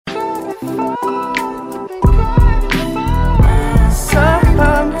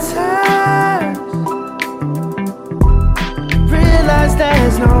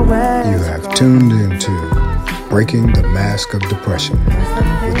tuned into Breaking the Mask of Depression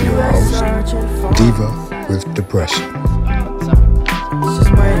with your host, Diva with Depression.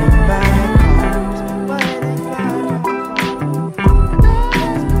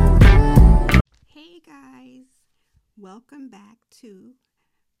 Hey guys, welcome back to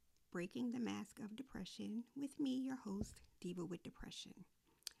Breaking the Mask of Depression with me, your host, Diva with Depression.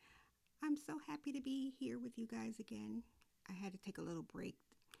 I'm so happy to be here with you guys again. I had to take a little break.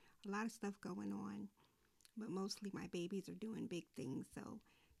 A lot of stuff going on, but mostly my babies are doing big things, so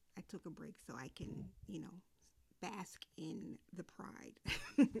I took a break so I can, bask in the pride.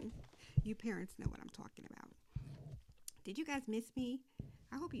 You parents know what I'm talking about. Did you guys miss me?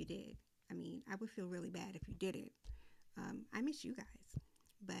 I hope you did. I would feel really bad if you didn't. I miss you guys,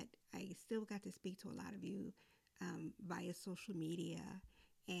 but I still got to speak to a lot of you via social media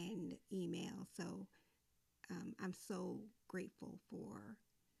and email. So I'm so grateful for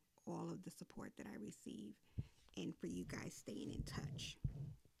all of the support that I receive and for you guys staying in touch.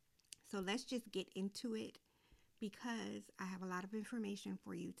 So let's just get into it because I have a lot of information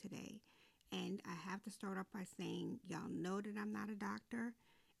for you today. And I have to start off by saying, y'all know that I'm not a doctor.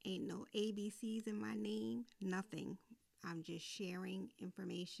 Ain't no ABCs in my name, nothing. I'm just sharing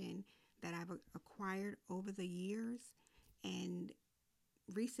information that I've acquired over the years and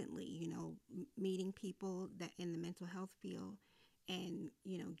recently, meeting people that in the mental health field and,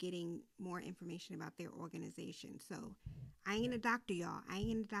 getting more information about their organization. So I ain't a doctor, y'all. I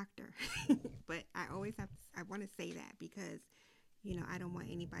ain't a doctor. But I want to say that because, I don't want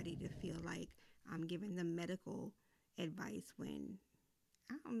anybody to feel like I'm giving them medical advice when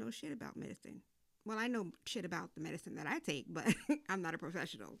I don't know shit about medicine. Well, I know shit about the medicine that I take, but I'm not a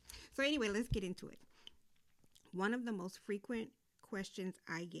professional. So anyway, let's get into it. One of the most frequent questions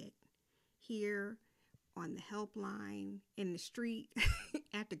I get here on the helpline, in the street,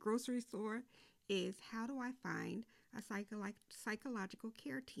 at the grocery store is, how do I find a psychological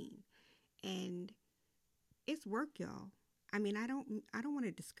care team? And it's work, y'all. I don't want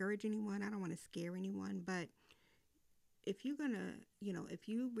to discourage anyone. I don't want to scare anyone, but if you're going to, if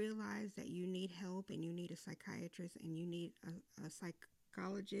you realize that you need help and you need a psychiatrist and you need a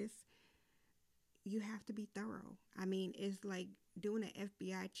psychologist, you have to be thorough. It's like doing an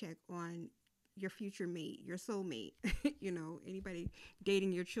FBI check on your future mate, your soulmate, anybody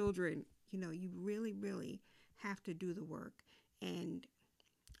dating your children, you really, really have to do the work. And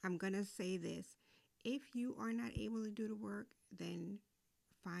I'm going to say this, if you are not able to do the work, then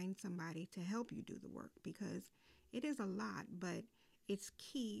find somebody to help you do the work because it is a lot, but it's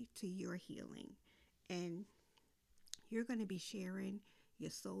key to your healing. And you're going to be sharing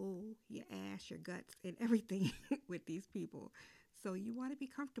your soul, your ass, your guts, and everything with these people. So you want to be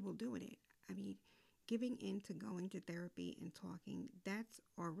comfortable doing it. Giving in to going to therapy and talking, that's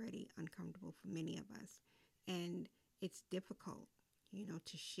already uncomfortable for many of us. And it's difficult,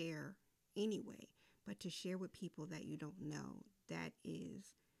 to share anyway, but to share with people that you don't know, that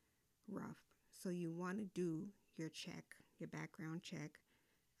is rough. So you want to do your check, your background check,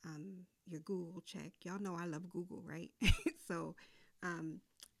 your Google check. Y'all know I love Google, right? So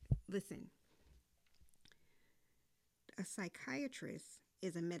listen, a psychiatrist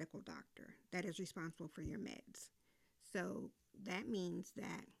is a medical doctor that is responsible for your meds. So that means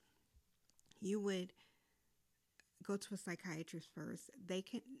that you would go to a psychiatrist first.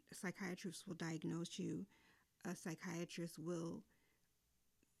 Psychiatrists will diagnose you. A psychiatrist will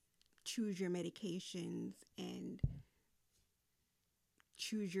choose your medications and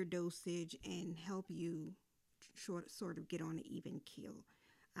choose your dosage and help you sort of get on an even keel.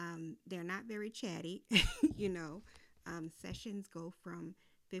 They're not very chatty, Sessions go from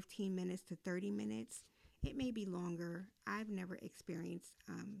 15 minutes to 30 minutes. It may be longer. I've never experienced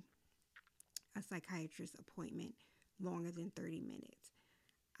a psychiatrist appointment longer than 30 minutes.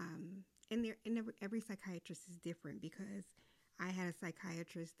 And every psychiatrist is different because I had a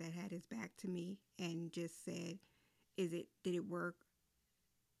psychiatrist that had his back to me and just said, did it work?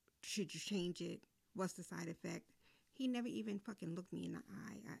 Should you change it? What's the side effect? He never even fucking looked me in the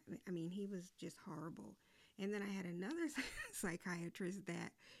eye. He was just horrible. And then I had another psychiatrist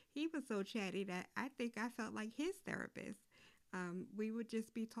that he was so chatty that I think I felt like his therapist. We would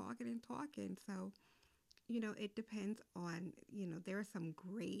just be talking and talking. So, it depends on, there are some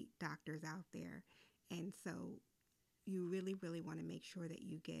great doctors out there. And so you really, really want to make sure that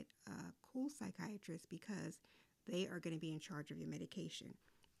you get a cool psychiatrist because they are going to be in charge of your medication.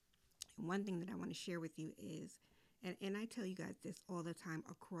 And one thing that I want to share with you is, and I tell you guys this all the time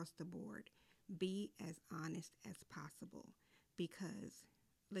across the board, be as honest as possible because,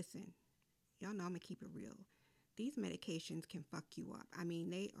 listen, y'all know I'm going to keep it real. these medications can fuck you up. I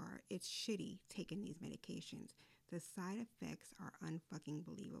mean, it's shitty taking these medications. The side effects are unfucking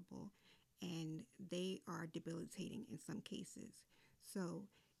believable, and they are debilitating in some cases. So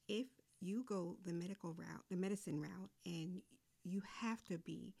if you go the medical route, the medicine route, and you have to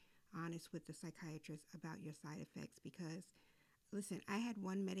be honest with the psychiatrist about your side effects, because listen, I had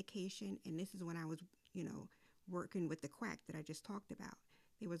one medication, and this is when I was, working with the quack that I just talked about.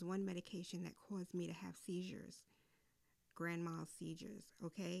 There was one medication that caused me to have seizures, grand mal seizures,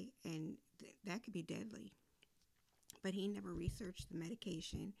 okay? And that could be deadly. But he never researched the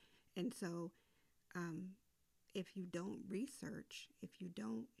medication. And so if you don't research, if you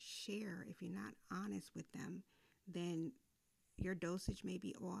don't share, if you're not honest with them, then your dosage may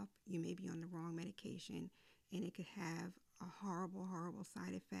be off. You may be on the wrong medication, and it could have a horrible, horrible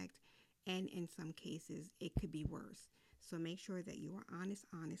side effect. And in some cases, it could be worse. So make sure that you are honest,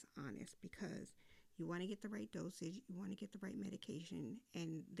 because you want to get the right dosage, you want to get the right medication,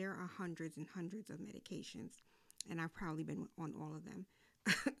 and there are hundreds and hundreds of medications, and I've probably been on all of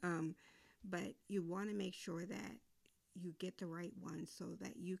them. But you want to make sure that you get the right one so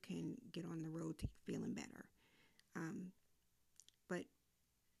that you can get on the road to feeling better. But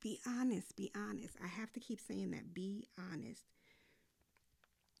be honest, be honest. I have to keep saying that, be honest.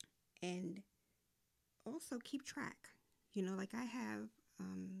 And also keep track. Like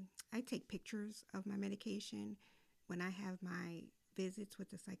I take pictures of my medication. When I have my visits with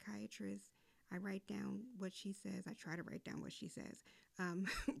the psychiatrist, I write down what she says. I try to write down what she says.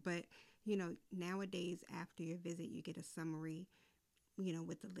 But, nowadays after your visit, you get a summary,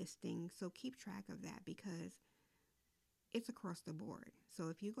 with the listing. So keep track of that, because it's across the board. So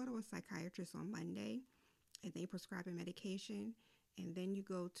if you go to a psychiatrist on Monday and they prescribe a medication, and then you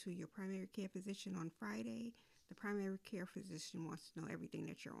go to your primary care physician on Friday, the primary care physician wants to know everything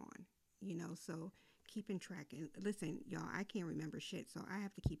that you're on, so keeping track. And listen, y'all, I can't remember shit, so I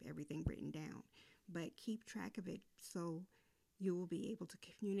have to keep everything written down. But keep track of it so you will be able to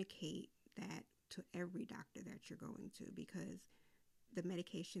communicate that to every doctor that you're going to, because the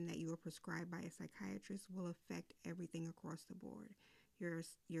medication that you are prescribed by a psychiatrist will affect everything across the board.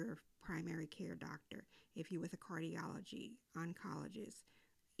 Your primary care doctor, if you're with a cardiology, oncologist,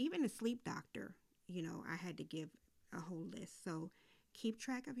 even a sleep doctor, I had to give a whole list. So keep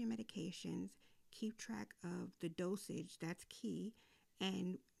track of your medications, keep track of the dosage, that's key.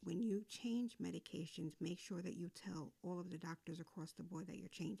 And when you change medications, make sure that you tell all of the doctors across the board that you're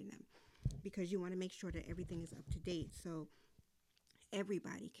changing them, because you want to make sure that everything is up to date so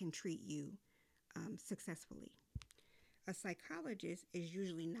everybody can treat you successfully. A psychologist is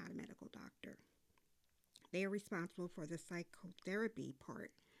usually not a medical doctor. They are responsible for the psychotherapy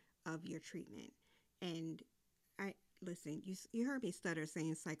part of your treatment. And listen, you heard me stutter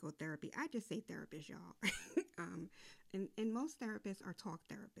saying psychotherapy. I just say therapist, y'all. And most therapists are talk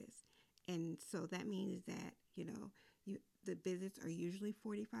therapists. And so that means that, the visits are usually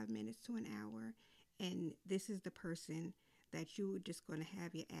 45 minutes to an hour. And this is the person that you're just going to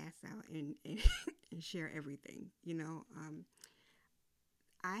have your ass out and share everything.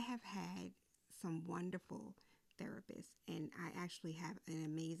 I have had some wonderful therapists, and I actually have an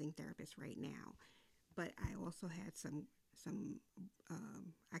amazing therapist right now. But I also had some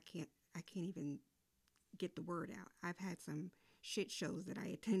I can't even get the word out. I've had some shit shows that I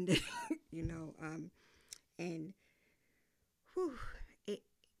attended, and whew,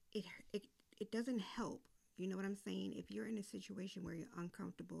 it doesn't help. You know what I'm saying? If you're in a situation where you're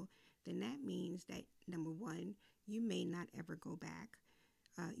uncomfortable, then that means that, number one, you may not ever go back.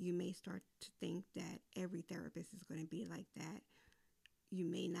 You may start to think that every therapist is going to be like that. You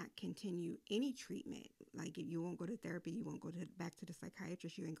may not continue any treatment. Like if you won't go to therapy, you won't go back to the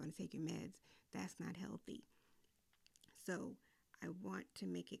psychiatrist, you ain't going to take your meds. That's not healthy. So I want to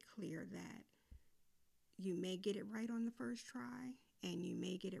make it clear that you may get it right on the first try, and you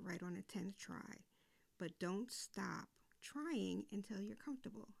may get it right on the 10th try. But don't stop trying until you're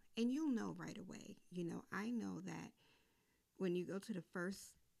comfortable. And you'll know right away. I know that when you go to the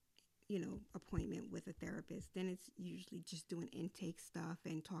first, appointment with a therapist, then it's usually just doing intake stuff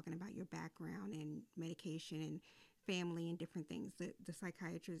and talking about your background and medication and family and different things. The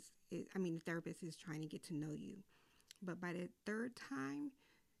therapist is trying to get to know you. But by the third time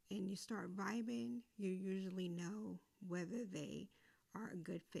and you start vibing, you usually know whether they are a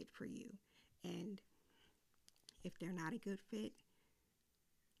good fit for you. And if they're not a good fit,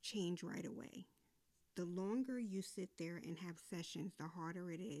 change right away. The longer you sit there and have sessions, the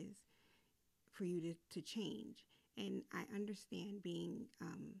harder it is for you to change. And I understand being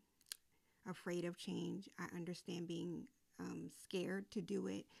afraid of change. I understand being scared to do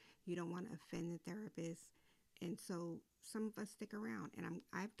it. You don't want to offend the therapist. And so some of us stick around, and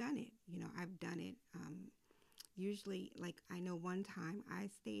I've done it. I've done it. Usually, like, I know one time I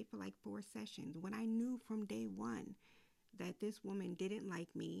stayed for like 4 sessions when I knew from day one that this woman didn't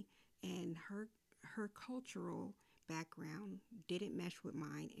like me, and her cultural background didn't mesh with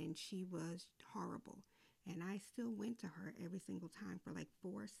mine, and she was horrible. And I still went to her every single time for like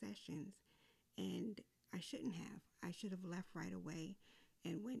 4 sessions, and I shouldn't have. I should have left right away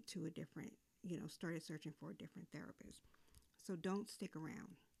and went to a different, started searching for a different therapist. So don't stick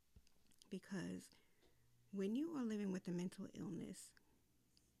around, because when you are living with a mental illness,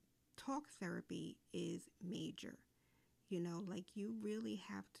 talk therapy is major. Like, you really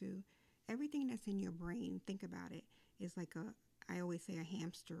have to, everything that's in your brain, think about it, is like I always say, a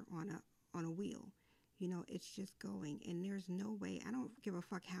hamster on a wheel. It's just going, and there's no way. I don't give a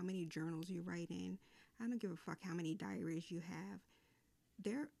fuck how many journals you write in. I don't give a fuck how many diaries you have.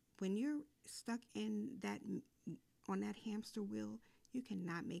 When you're stuck in that, on that hamster wheel, you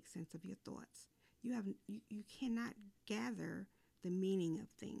cannot make sense of your thoughts. You cannot gather the meaning of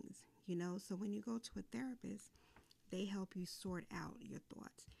things. So when you go to a therapist, they help you sort out your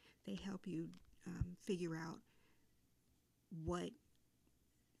thoughts. They help you figure out what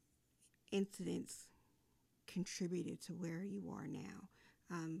incidents contributed to where you are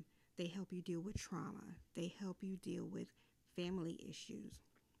now. They help you deal with trauma. They help you deal with family issues.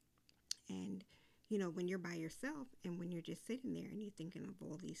 And, when you're by yourself and when you're just sitting there and you're thinking of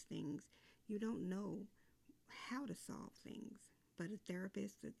all these things, you don't know how to solve things. But a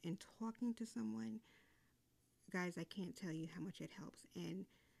therapist and talking to someone, guys, I can't tell you how much it helps. And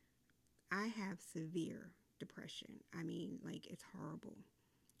I have severe depression. I mean, like, it's horrible.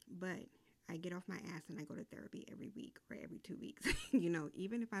 But I get off my ass and I go to therapy every week or every 2 weeks.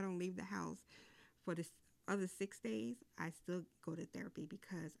 Even if I don't leave the house for the other 6 days, I still go to therapy,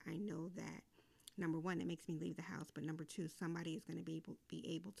 because I know that, number one, it makes me leave the house. But number two, somebody is going to be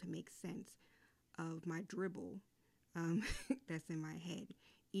able to make sense of my dribble that's in my head.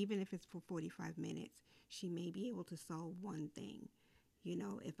 Even if it's for 45 minutes, she may be able to solve one thing.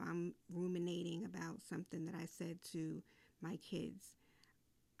 If I'm ruminating about something that I said to my kids,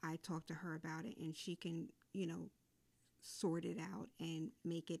 I talk to her about it, and she can, sort it out and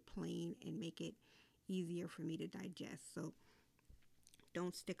make it plain and make it easier for me to digest. So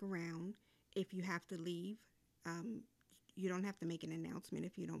don't stick around. If you have to leave, you don't have to make an announcement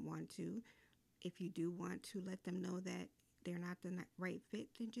if you don't want to. If you do want to let them know that they're not the right fit,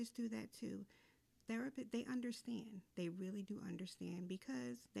 then just do that too. Therapists, they understand. They really do understand,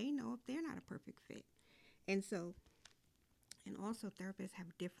 because they know if they're not a perfect fit. And also therapists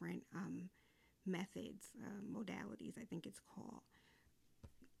have different methods, modalities, I think it's called,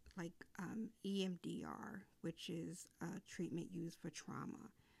 like EMDR, which is treatment used for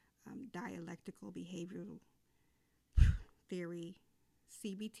trauma, dialectical behavioral theory,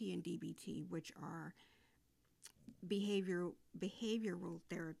 CBT and DBT, which are behavioral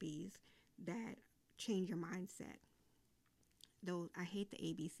therapies that change your mindset. Those, I hate the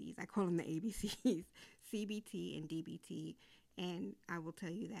ABCs. I call them the ABCs, CBT and DBT. And I will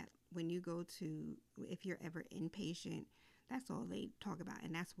tell you that when you go to, if you're ever inpatient, that's all they talk about.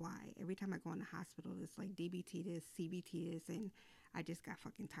 And that's why every time I go in the hospital, it's like DBT this, CBT this, and I just got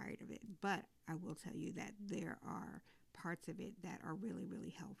fucking tired of it. But I will tell you that there are parts of it that are really,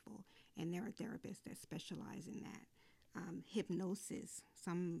 really helpful. And there are therapists that specialize in that. Hypnosis.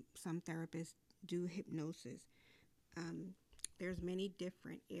 Some therapists do hypnosis. There's many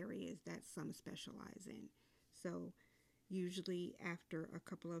different areas that some specialize in. So usually after a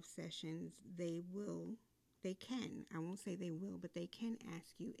couple of sessions, they can, I won't say they will, but they can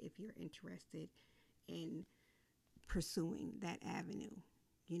ask you if you're interested in pursuing that avenue.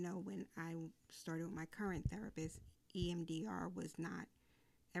 When I started with my current therapist, EMDR was not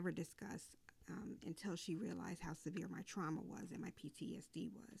ever discussed until she realized how severe my trauma was and my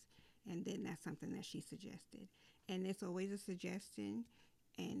PTSD was. And then that's something that she suggested. And it's always a suggestion,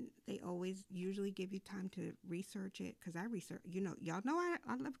 and they always usually give you time to research it, because I research, y'all know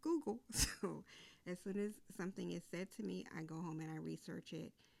I love Google. So as soon as something is said to me, I go home and I research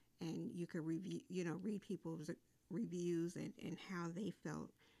it, and you could review, read people's reviews and how they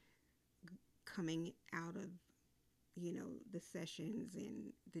felt coming out of, the sessions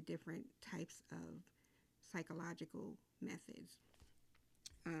and the different types of psychological methods.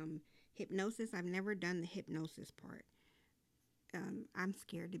 Hypnosis, I've never done the hypnosis part. I'm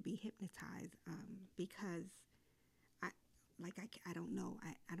scared to be hypnotized because like I don't know.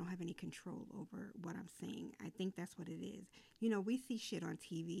 I don't have any control over what I'm saying. I think that's what it is. You know, we see shit on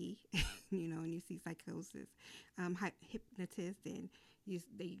TV, you know, and you see psychosis, hypnotists, and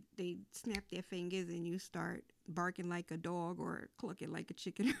they snap their fingers and you start barking like a dog or clucking like a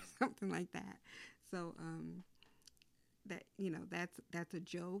chicken or something like that. So that, you know, that's a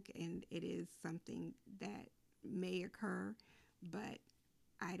joke, and it is something that may occur, but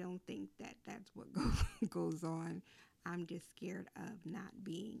I don't think that that's what goes on. I'm just scared of not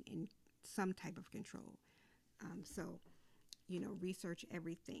being in some type of control. So, you know, research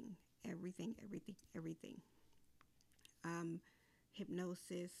everything, everything. Um,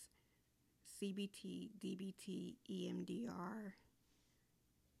 Hypnosis, CBT, DBT, EMDR.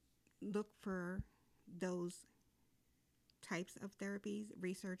 Look for those types of therapies,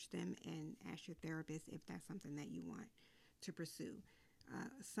 research them, and ask your therapist if that's something that you want to pursue.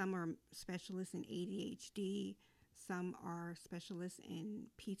 Some are specialists in ADHD, some are specialists in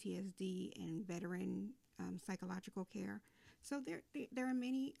PTSD and veteran psychological care. So there are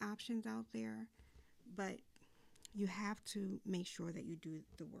many options out there, but you have to make sure that you do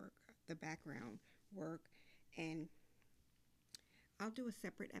the work, the background work, and I'll do a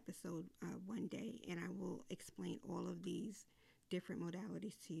separate episode one day, and I will explain all of these different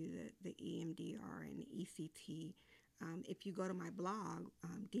modalities to you, the EMDR and the ECT. If you go to my blog,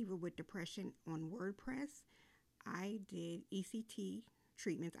 Diva with Depression on WordPress, I did ECT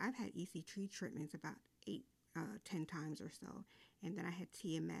treatments. I've had ECT treatments about 10 times or so, and then I had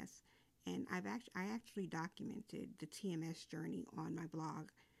TMS, and I actually documented the TMS journey on my blog,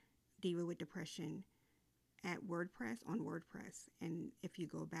 Diva with Depression, at WordPress, on WordPress. And if you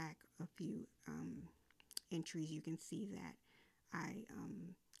go back a few entries, you can see that I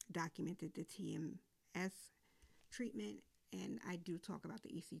documented the TMS treatment, and I do talk about the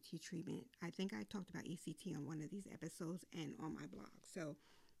ECT treatment. I think I talked about ECT on one of these episodes and on my blog, so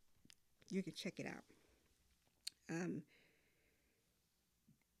you can check it out.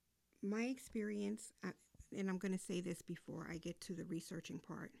 My experience, and I'm going to say this before I get to the researching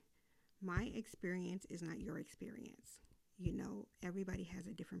part, my experience is not your experience. You know, everybody has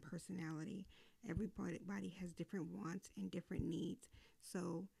a different personality. Everybody has different wants and different needs.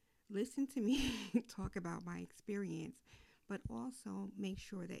 So listen to me talk about my experience, but also make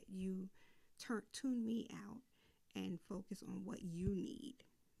sure that you tune me out and focus on what you need.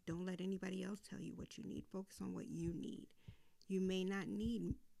 Don't let anybody else tell you what you need. Focus on what you need. You may not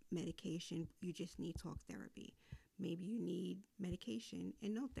need medication. You just need talk therapy. Maybe you need medication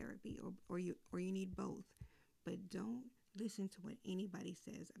and no therapy, or you need both. But don't listen to what anybody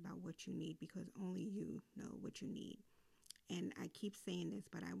says about what you need, because only you know what you need. And I keep saying this,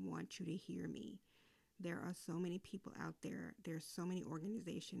 but I want you to hear me. There are so many people out there. There's so many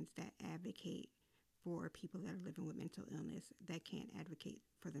organizations that advocate for people that are living with mental illness that can't advocate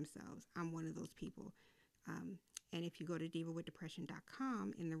for themselves. I'm one of those people. And if you go to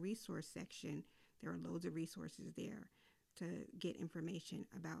divawithdepression.com, in the resource section, there are loads of resources there to get information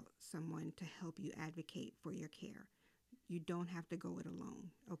about someone to help you advocate for your care. You don't have to go it alone,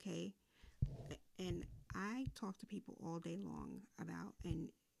 okay? And I talk to people all day long about and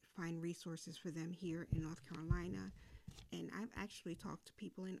find resources for them here in North Carolina. And I've actually talked to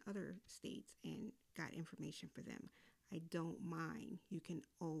people in other states and got information for them. I don't mind. You can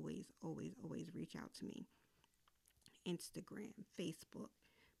always reach out to me. Instagram, Facebook,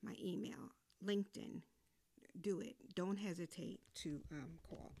 my email, LinkedIn. Do it. Don't hesitate to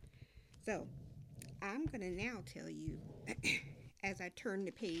call. So I'm going to now tell you, as I turn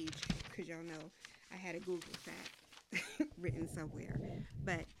the page, because y'all know I had a Google fact written somewhere,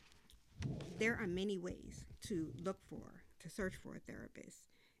 but there are many ways to search for a therapist,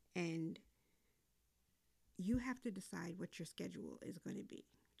 and you have to decide what your schedule is going to be.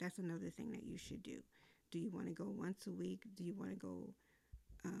 That's another thing that you should do. Do you want to go once a week? Do you want to go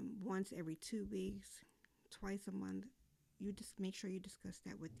once every 2 weeks, twice a month? You just make sure you discuss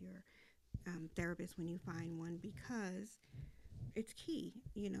that with your therapist when you find one, because it's key,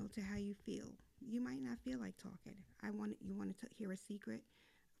 you know, to how you feel. You might not feel like talking. You wanted to hear a secret?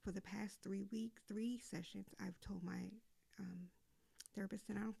 For the past 3 sessions, I've told my therapist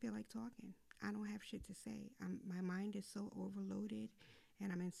that I don't feel like talking. I don't have shit to say. My mind is so overloaded,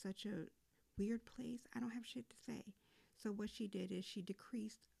 and I'm in such a weird place. I don't have shit to say. So what she did is she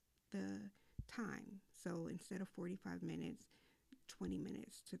decreased the time. So instead of 45 minutes, 20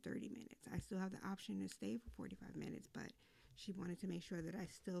 minutes to 30 minutes. I still have the option to stay for 45 minutes, but she wanted to make sure that I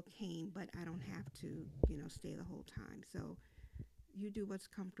still came, but I don't have to, you know, stay the whole time. So you do what's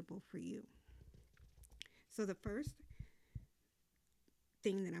comfortable for you. So the first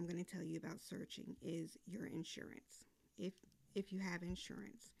thing that I'm going to tell you about searching is your insurance. If if you have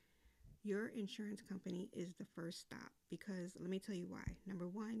insurance. Your insurance company is the first stop because let me tell you why. Number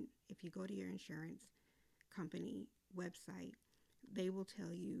one, if you go to your insurance company website, they will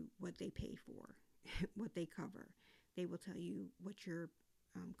tell you what they pay for, what they cover. They will tell you what your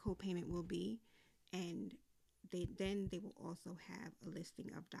co-payment will be, and they will also have a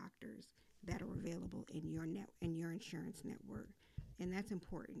listing of doctors that are available in your insurance network, and that's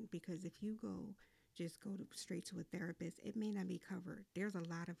important because if you go straight to a therapist, it may not be covered. There's a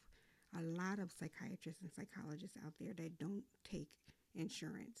lot of psychiatrists and psychologists out there that don't take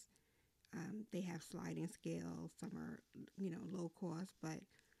insurance. They have sliding scales. Some are, low cost, but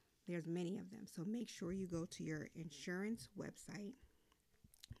there's many of them. So make sure you go to your insurance website.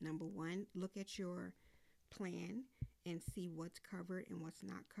 Number one, look at your plan and see what's covered and what's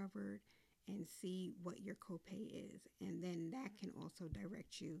not covered and see what your copay is. And then that can also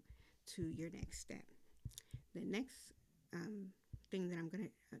direct you to your next step. The next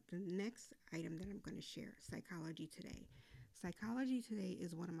the next item that I'm going to share, Psychology Today. Psychology Today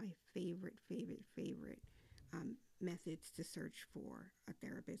is one of my favorite methods to search for a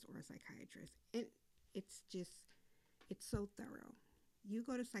therapist or a psychiatrist. And it's so thorough. You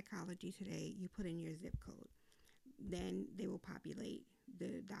go to Psychology Today, you put in your zip code, then they will populate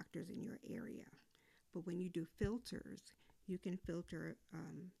the doctors in your area. But when you do filters, you can filter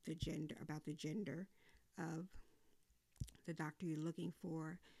the gender of the doctor you're looking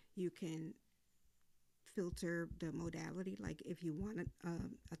for. You can filter the modality, like if you want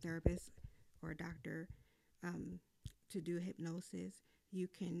a therapist or a doctor to do hypnosis, you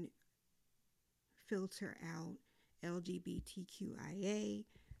can filter out LGBTQIA.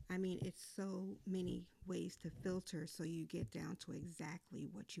 I mean, it's so many ways to filter so you get down to exactly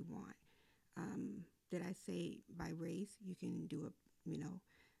what you want. Did I say by race? You can do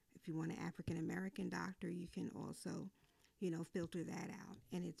if you want an African American doctor, you can also, filter that out.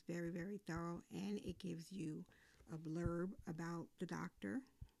 And it's very, very thorough, and it gives you a blurb about the doctor.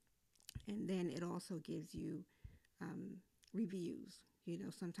 And then it also gives you reviews.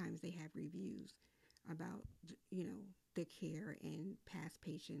 Sometimes they have reviews about, the care in past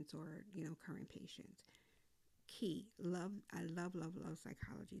patients or, current patients. Key. I love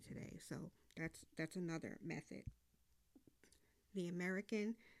Psychology Today. So that's another method. The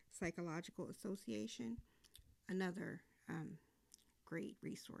American Psychological Association, another great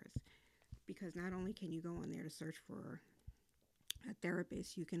resource, because not only can you go on there to search for a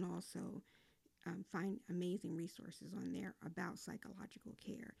therapist, you can also find amazing resources on there about psychological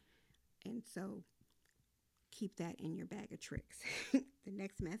care. And so keep that in your bag of tricks. The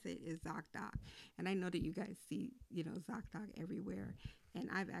next method is ZocDoc. And I know that you guys see, ZocDoc everywhere. And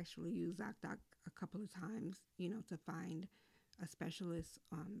I've actually used ZocDoc a couple of times, to find a specialist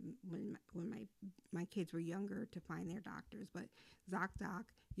when my kids were younger, to find their doctors. But ZocDoc,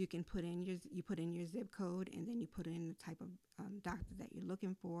 you put in your zip code, and then you put in the type of doctor that you're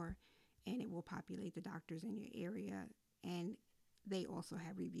looking for, and it will populate the doctors in your area. And they also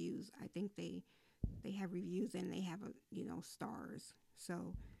have reviews. I think they have reviews, and they have stars,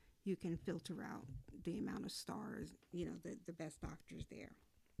 so you can filter out the amount of stars, the best doctors there.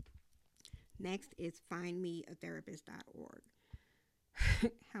 Next is findmeatherapist.org.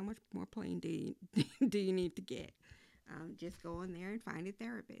 How much more plain do you need to get? Just go in there and find a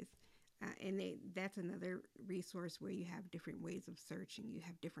therapist. And that's another resource where you have different ways of searching. You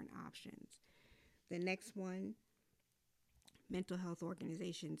have different options. The next one, mental health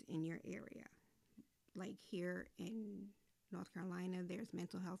organizations in your area. Like here in North Carolina, there's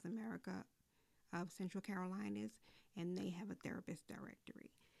Mental Health America of Central Carolinas, and they have a therapist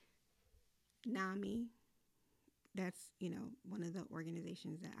directory. NAMI, that's, one of the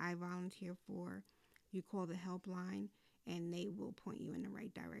organizations that I volunteer for. You call the helpline, and they will point you in the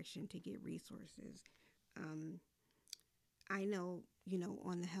right direction to get resources. I know,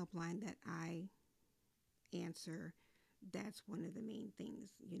 on the helpline that I answer, that's one of the main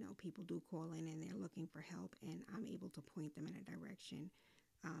things. People do call in and they're looking for help, and I'm able to point them in a direction.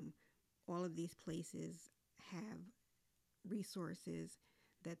 All of these places have resources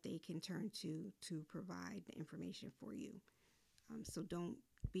that they can turn to provide the information for you. So don't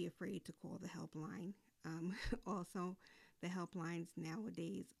be afraid to call the helpline. Also, the helplines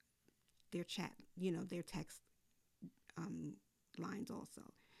nowadays, they're text lines also.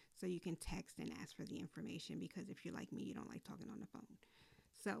 So you can text and ask for the information, because if you're like me, you don't like talking on the phone.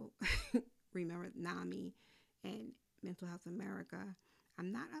 So remember NAMI and Mental Health America.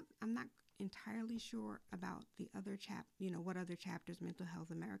 I'm not entirely sure about the other what other chapters Mental Health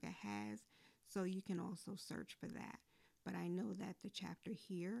America has. So you can also search for that. But I know that the chapter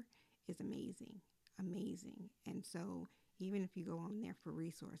here is amazing. And so even if you go on there for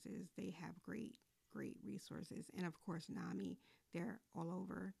resources, they have great resources. And of course, NAMI, they're all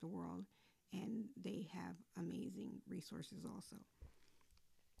over the world and they have amazing resources also.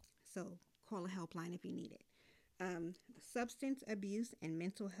 So call a helpline if you need it. Substance Abuse and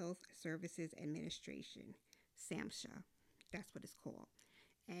Mental Health Services Administration, SAMHSA, that's what it's called.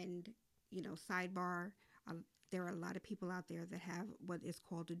 And, sidebar, there are a lot of people out there that have what is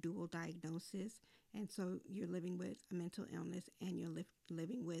called a dual diagnosis. And so you're living with a mental illness and you're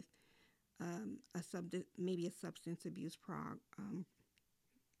living with maybe a substance abuse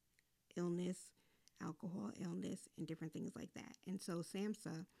illness, alcohol illness, and different things like that. And so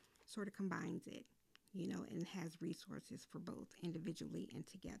SAMHSA sort of combines it, and has resources for both individually and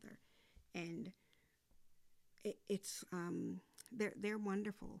together. And it's they're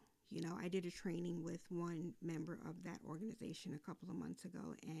wonderful. I did a training with one member of that organization a couple of months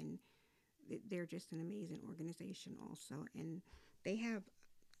ago, and they're just an amazing organization also. And they have,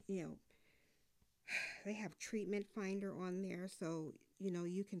 they have Treatment Finder on there, so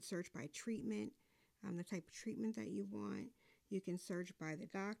you can search by treatment, the type of treatment that you want. You can search by the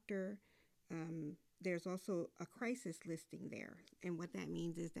doctor. There's also a crisis listing there, and what that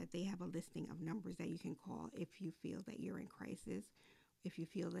means is that they have a listing of numbers that you can call if you feel that you're in crisis, if you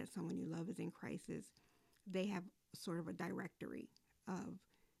feel that someone you love is in crisis. They have sort of a directory of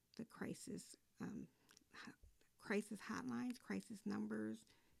the crisis hotlines, crisis numbers,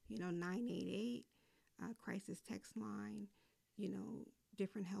 988, crisis text line,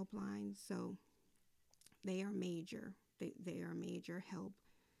 different helplines. So they are major. They are major help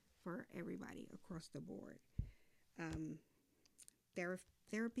for everybody across the board.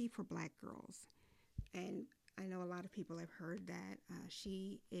 Therapy for Black girls. And I know a lot of people have heard that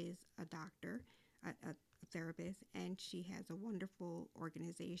she is a doctor, a therapist, and she has a wonderful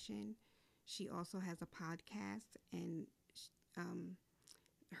organization. She also has a podcast, and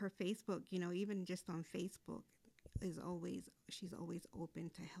her Facebook, even just on Facebook, she's always open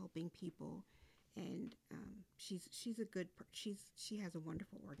to helping people, and she has a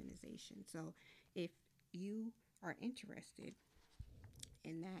wonderful organization. So if you are interested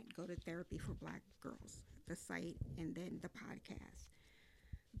in that, go to Therapy for Black Girls, the site, and then the podcast.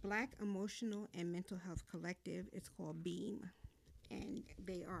 Black Emotional and Mental Health Collective, it's called BEAM, and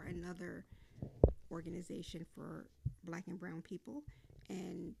they are another organization for Black and brown people,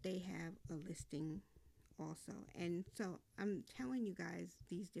 and they have a listing also. And so I'm telling you guys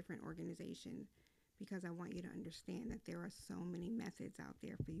these different organizations because I want you to understand that there are so many methods out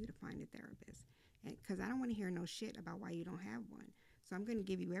there for you to find a therapist, and because I don't want to hear no shit about why you don't have one. So I'm going to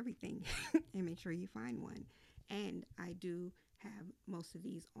give you everything and make sure you find one. And I do have most of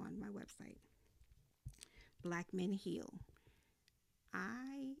these on my website. Black Men Heal.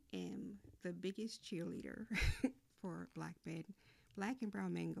 I am the biggest cheerleader for Black men, Black and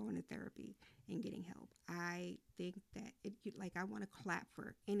brown men going to therapy and getting help. I think that I want to clap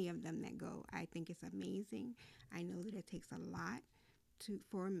for any of them that go. I think it's amazing. I know that it takes a lot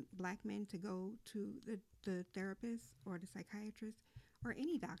for Black men to go to the therapist or the psychiatrist or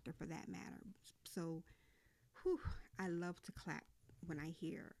any doctor for that matter. So, I love to clap when I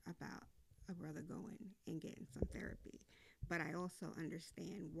hear about a brother going and getting some therapy. But I also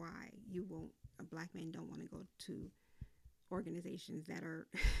understand why Black men don't want to go to organizations that are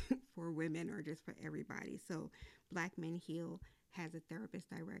for women or just for everybody. So Black Men Heal has a therapist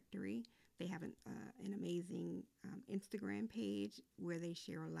directory. They have an amazing Instagram page where they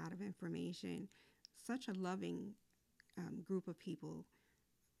share a lot of information. Such a loving group of people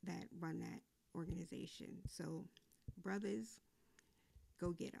that run that organization. So brothers,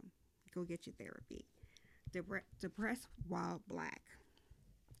 go get them. Go get your therapy. Depressed While Black.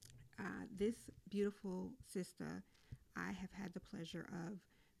 This beautiful sister, I have had the pleasure of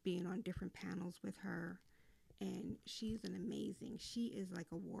being on different panels with her, and she is like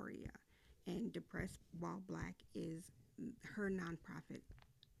a warrior. And Depressed While Black is her nonprofit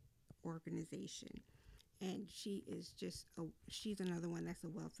organization. And she's another one that's a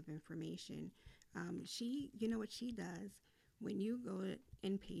wealth of information. What she does when you go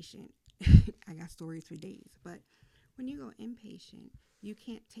inpatient, I got stories for days, but when you go inpatient, you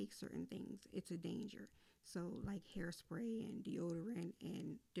can't take certain things. It's a danger. So like hairspray and deodorant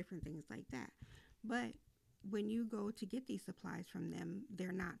and different things like that. But when you go to get these supplies from them,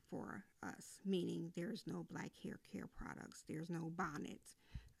 they're not for us, meaning there's no Black hair care products. There's no bonnets.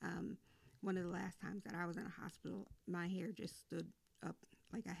 One of the last times that I was in a hospital, my hair just stood up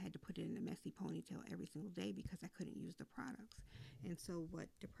like I had to put it in a messy ponytail every single day because I couldn't use the products. And so what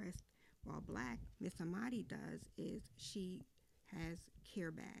Depressed While Black, Miss Amadi, does is she has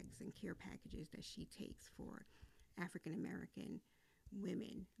care bags and care packages that she takes for African American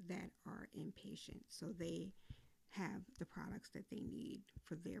women that are inpatient. So they have the products that they need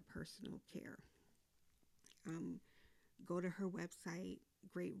for their personal care. Um, Go to her website,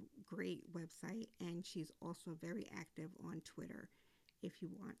 great website, and she's also very active on Twitter if you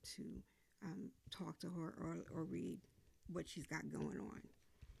want to talk to her or read what she's got going on.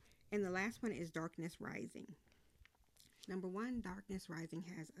 And the last one is Darkness Rising. Number one, Darkness Rising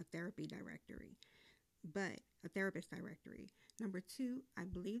has a therapy directory, but a therapist directory. Number two, I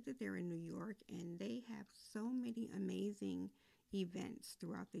believe that they're in New York and they have so many amazing events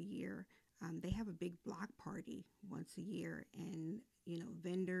throughout the year. They have a big block party once a year, and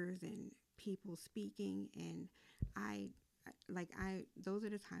vendors and people speaking. And those are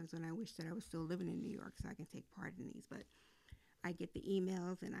the times when I wish that I was still living in New York so I can take part in these. But I get the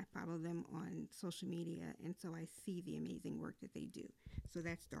emails and I follow them on social media, and so I see the amazing work that they do. So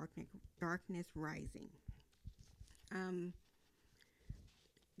that's Darkness Rising. Um,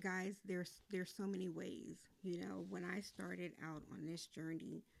 Guys, there's so many ways. When I started out on this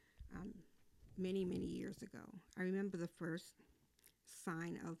journey, many years ago, I remember the first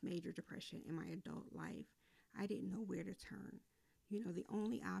sign of major depression in my adult life. I didn't know where to turn. The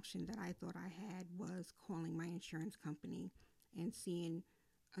only option that I thought I had was calling my insurance company and seeing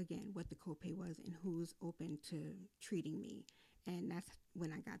again what the copay was and who's open to treating me. And that's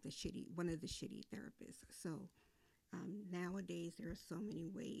when I got one of the shitty therapists. So nowadays there are so many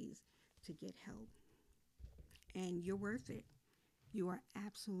ways to get help, and you're worth it. You are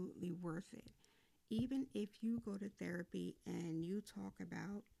absolutely worth it. Even if you go to therapy and you talk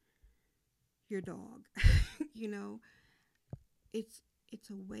about your dog, you know, it's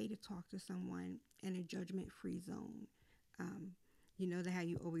a way to talk to someone in a judgment-free zone. You know that how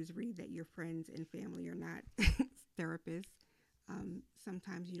you always read that your friends and family are not therapists.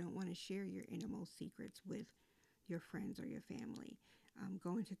 Sometimes you don't want to share your innermost secrets with your friends or your family.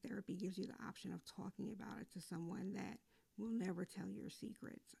 Going to therapy gives you the option of talking about it to someone that will never tell your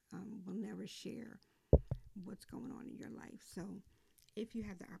secrets, will never share what's going on in your life. So if you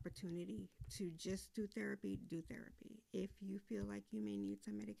have the opportunity to just do therapy, do therapy. If you feel like you may need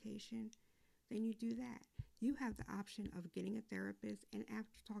some medication, then you do that. You have the option of getting a therapist, and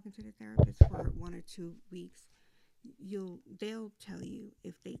after talking to the therapist for 1 or 2 weeks, they'll tell you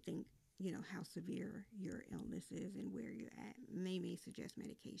if they think how severe your illness is and where you're at. They may suggest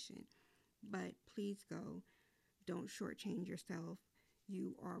medication, but please go. Don't shortchange yourself.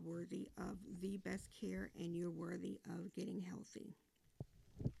 You are worthy of the best care, and you're worthy of getting healthy.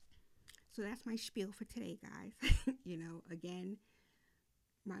 So that's my spiel for today, guys. Again,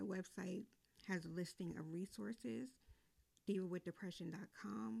 my website has a listing of resources,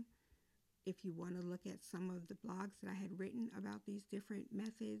 divawithdepression.com. If you want to look at some of the blogs that I had written about these different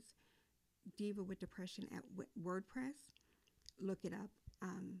methods, Diva with Depression at WordPress, look it up.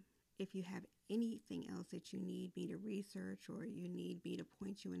 If you have anything else that you need me to research or you need me to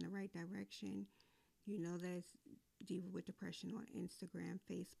point you in the right direction, you know that it's Diva with Depression on Instagram,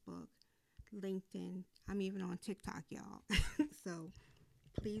 Facebook, LinkedIn. I'm even on TikTok, y'all. So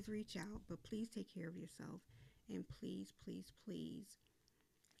please reach out, but please take care of yourself. And please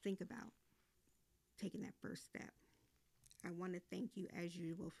think about taking that first step. I want to thank you as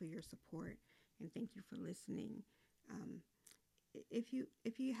usual for your support, and thank you for listening. If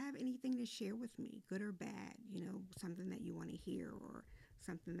you have anything to share with me, good or bad, something that you want to hear or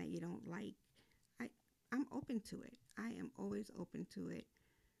something that you don't like, I'm open to it. I am always open to it.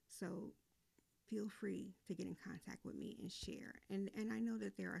 So feel free to get in contact with me and share. And I know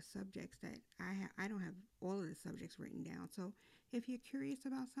that there are subjects that I don't have all of the subjects written down. So if you're curious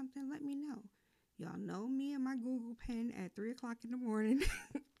about something, let me know. Y'all know me and my Google pen at 3 o'clock in the morning.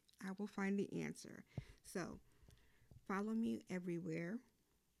 I will find the answer. So follow me everywhere.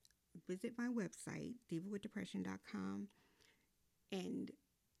 Visit my website, divawithdepression.com, and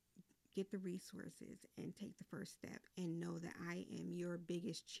get the resources and take the first step and know that I am your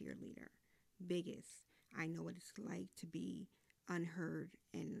biggest cheerleader. Biggest. I know what it's like to be unheard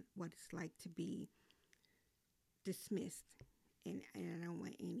and what it's like to be dismissed. And I don't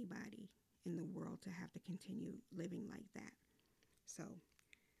want anybody in the world to have to continue living like that. So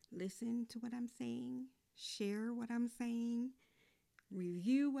listen to what I'm saying, share what I'm saying,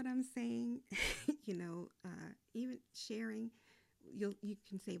 review what I'm saying. Even sharing, you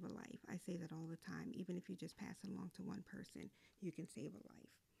can save a life. I say that all the time. Even if you just pass it along to one person, you can save a life.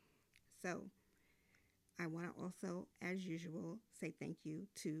 So I want to also, as usual, say thank you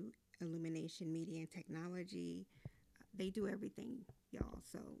to Illumination Media and Technology. They do everything, y'all.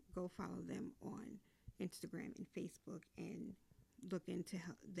 So go follow them on Instagram and Facebook and look into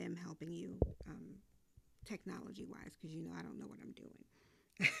them helping you technology wise, because I don't know what I'm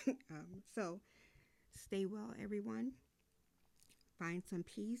doing. So stay well, everyone. Find some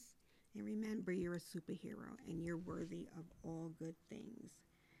peace. And remember, you're a superhero and you're worthy of all good things.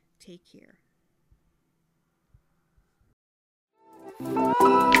 Take care.